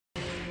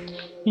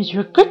Means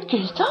you're a good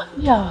kid, aren't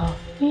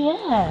you?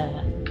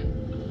 Yeah.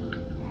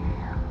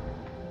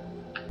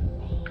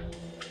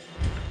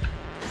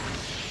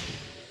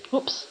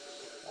 Oops.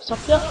 Stop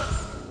you.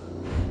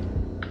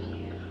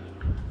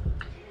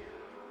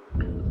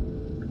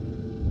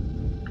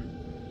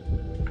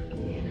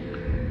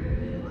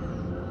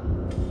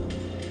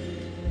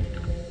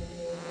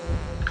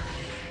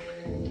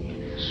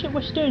 Shit,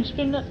 what's she doing? She's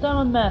getting that down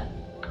on there.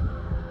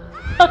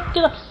 Oh,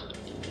 get off!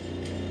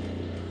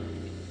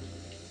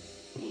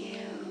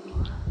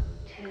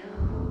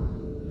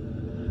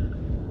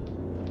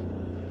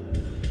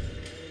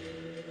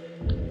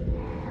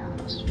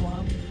 That's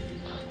one.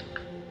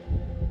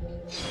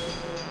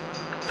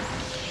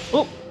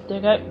 Oh, there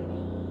you go.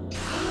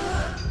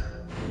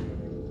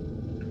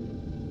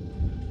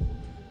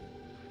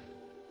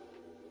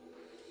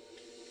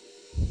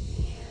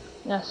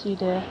 Yeah, see you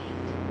there.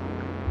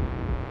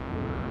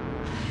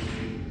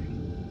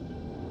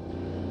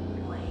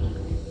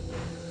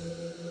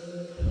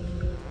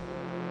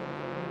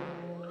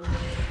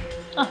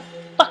 Ah,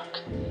 fuck!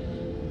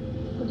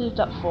 What did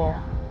that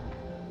for?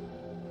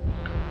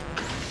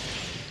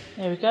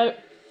 There we go.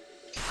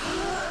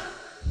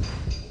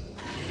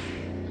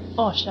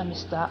 Oh shit, I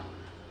missed that.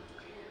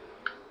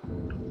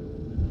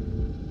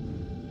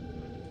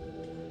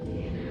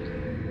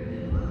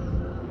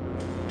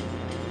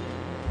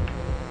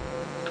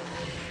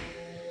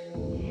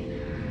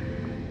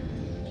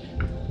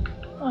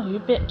 Oh, you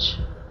bitch.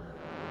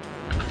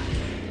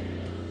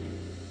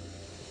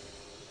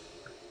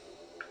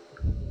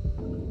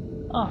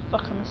 Oh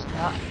fuck, I missed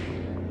that.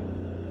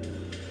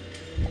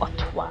 What a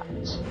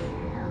twat.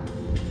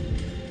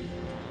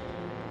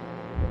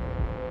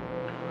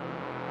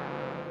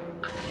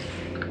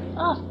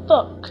 Ah,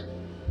 fuck.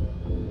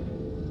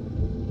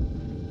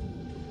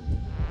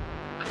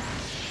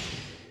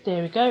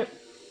 There we go.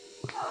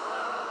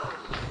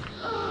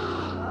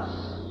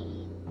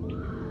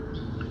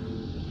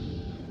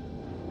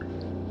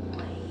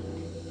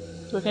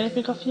 Do I get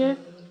anything off you?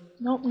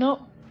 Nope,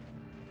 nope.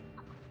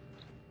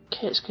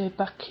 Okay, let's go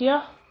back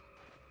here.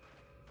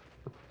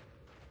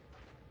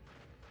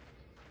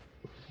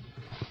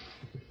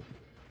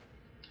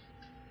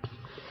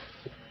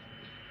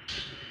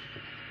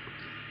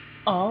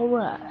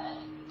 Alright.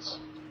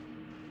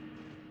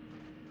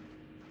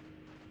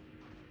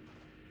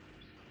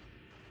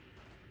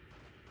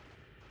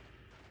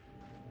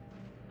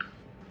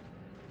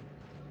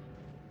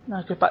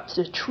 Now go back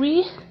to the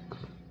tree.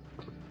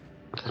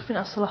 I think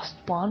that's the last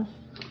one.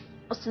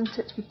 Wasn't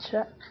it? We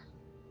check.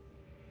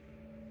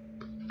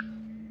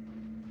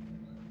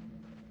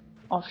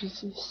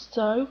 Obviously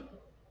so.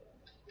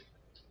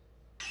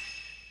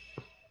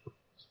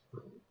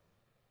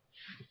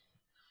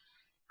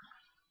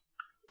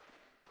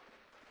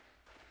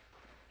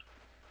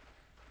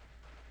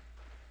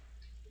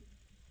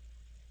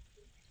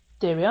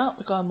 There we are,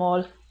 we got them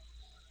all.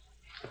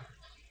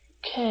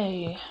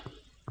 Okay.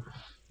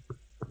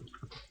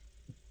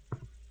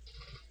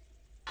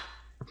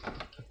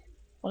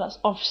 Well, that's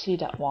obviously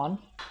that one.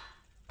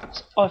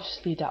 That's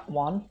obviously that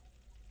one.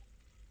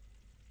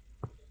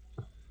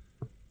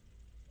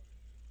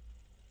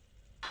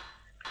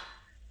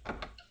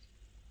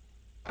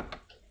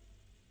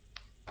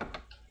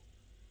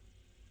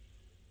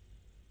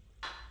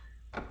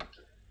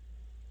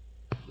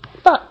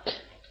 Fuck!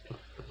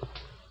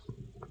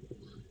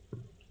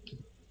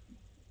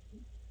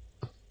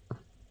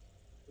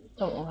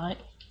 Alright.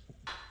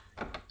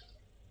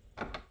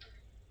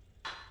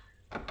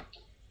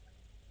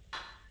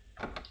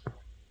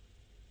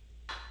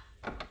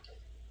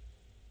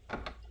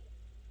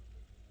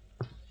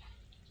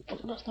 Oh,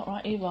 that's not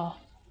right either.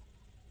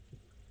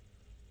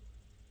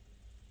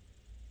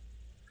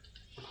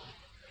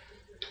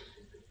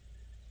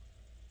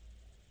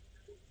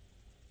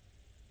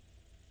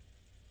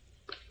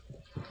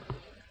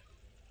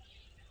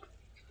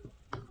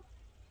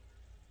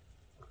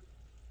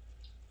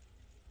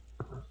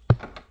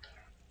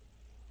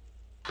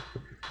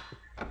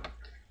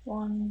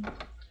 One,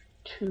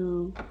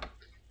 two,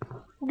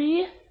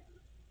 three.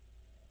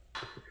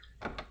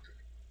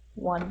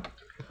 1,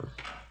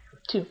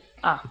 2.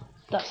 Ah,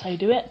 that's how you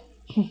do it.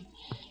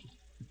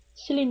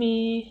 Silly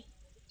me.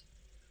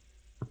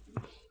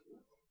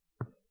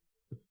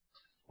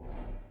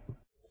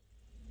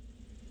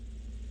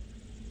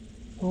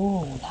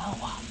 Oh, now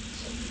what?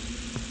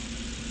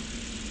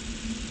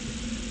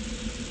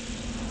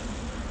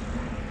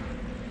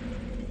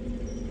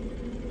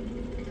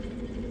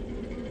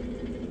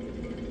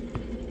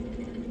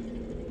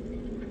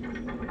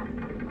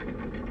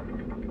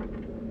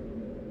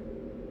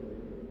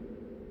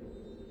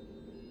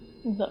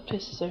 That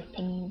place is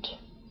opened.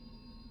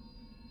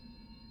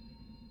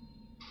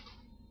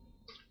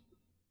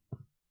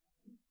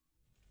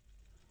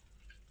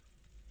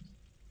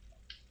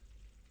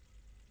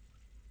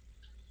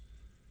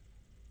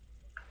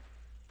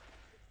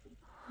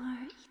 Poor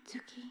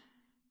Itsuki.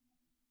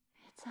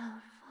 It's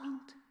our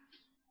fault.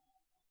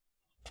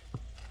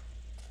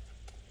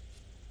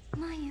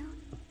 Mayu.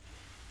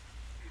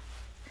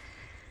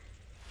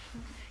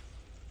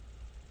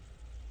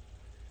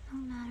 No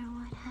matter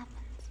what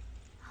happens,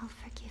 I'll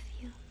forgive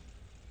you.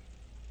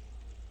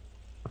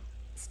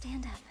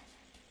 Stand up.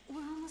 We're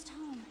almost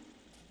home.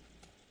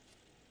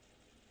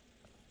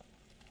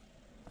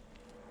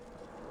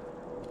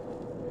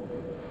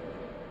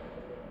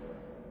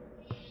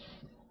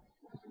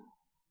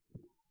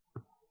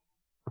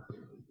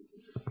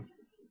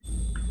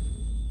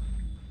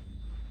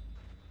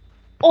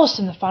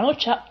 Awesome, the final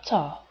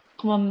chapter.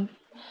 Come on,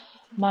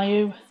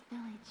 Mayu.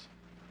 Village.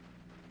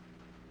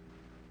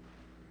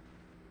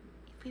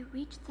 If we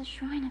reach the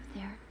shrine up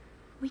there,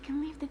 we can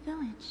leave the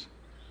village.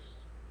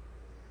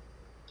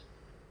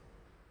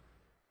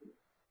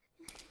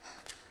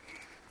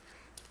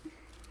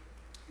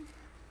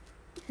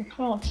 I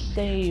can't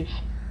save.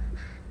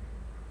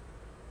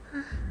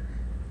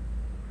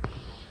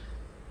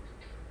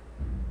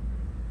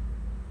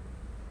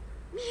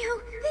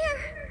 Mew, there!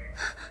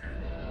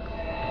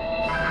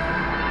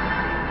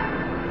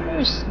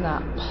 Oh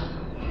snap.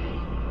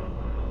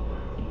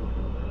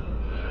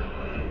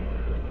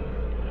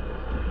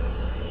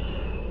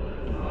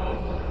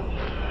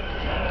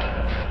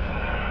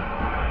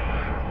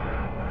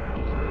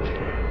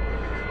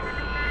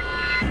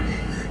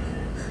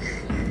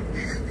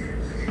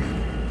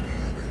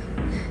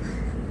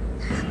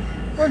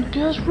 Run,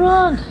 girls,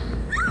 run!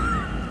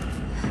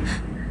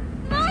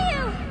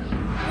 Mayu!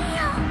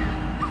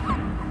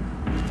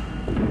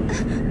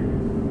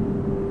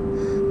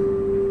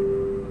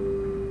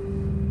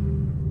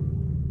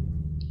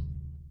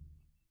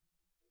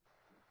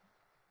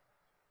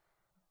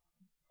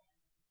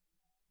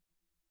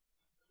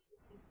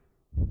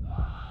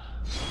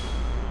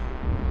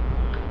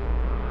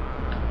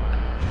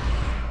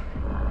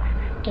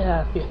 Get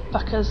out of here,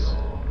 fuckers.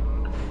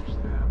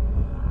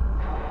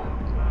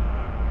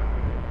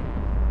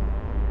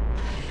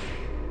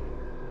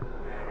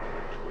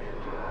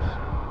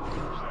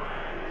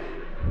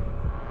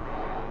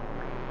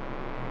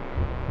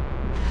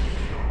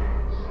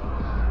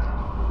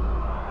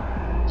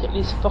 Take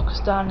these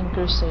fuckers down and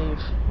go save.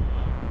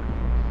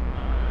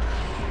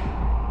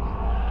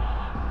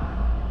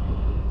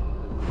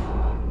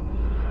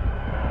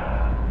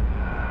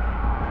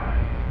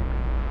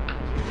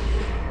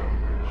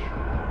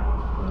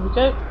 There we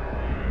go.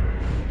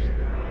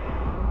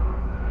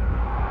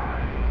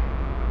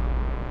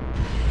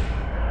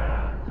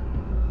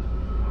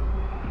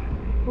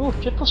 Oh,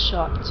 triple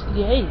shot.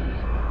 Yay.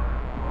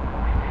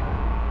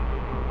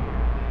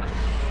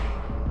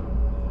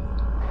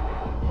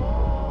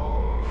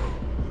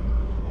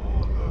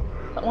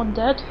 That one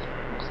dead.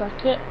 Looks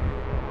like it.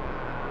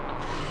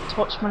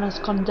 Torchman has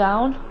gone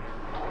down.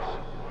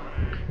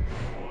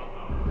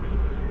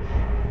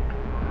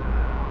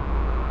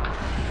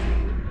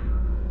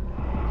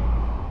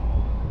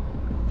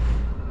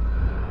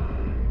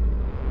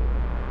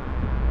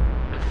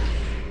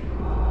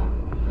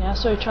 Yeah,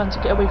 so trying to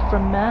get away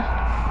from there.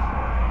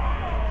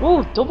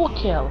 Ooh, double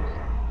kill.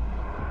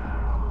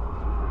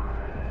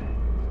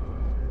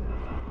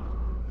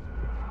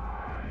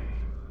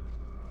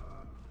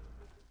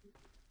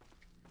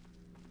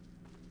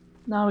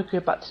 Now we go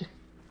back to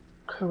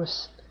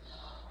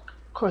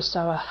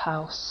Kurosawa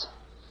house.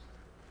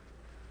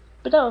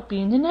 But that will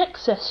be in the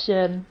next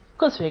session,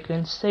 because we're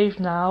going to save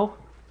now.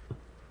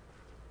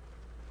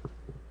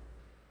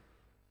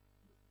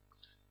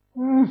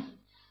 Don't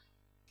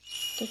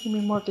give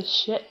me more of this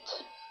shit.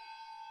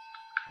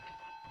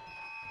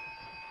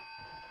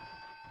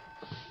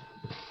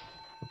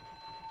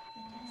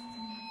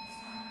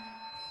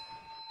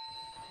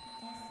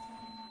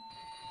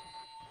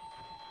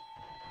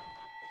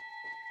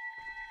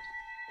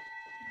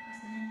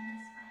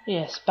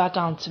 Yes, bow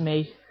down to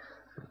me.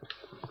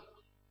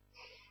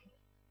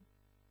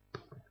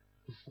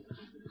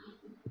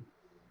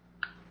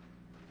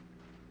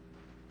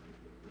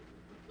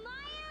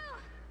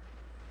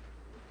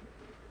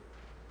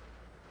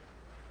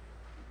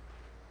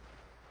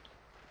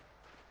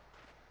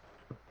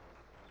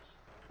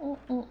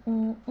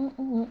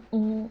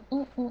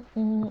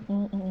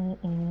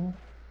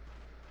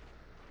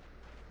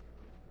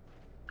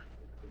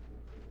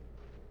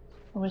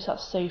 Where's that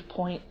save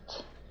point?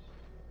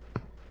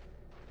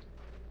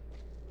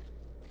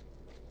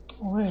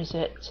 Where is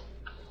it?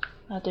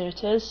 Ah, there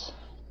it is.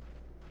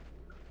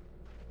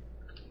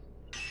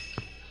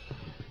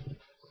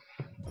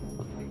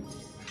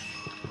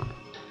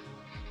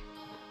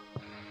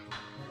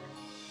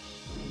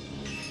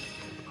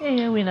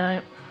 Yeah, we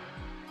know.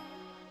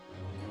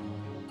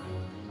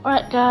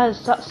 Alright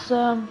guys, that's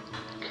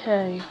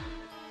okay.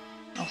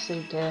 I'll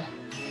save there.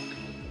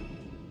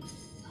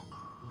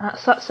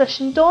 That's that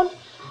session done.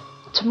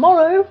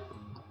 Tomorrow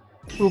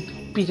will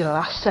be the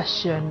last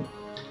session.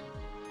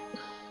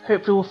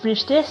 Hopefully we'll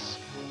finish this,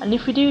 and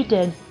if we do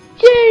then,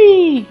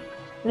 yay!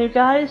 Anyway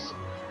guys,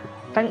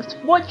 thanks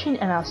for watching,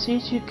 and I'll see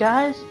you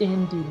guys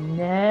in the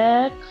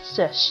next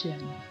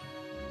session.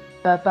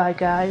 Bye bye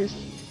guys,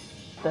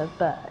 bye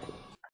bye.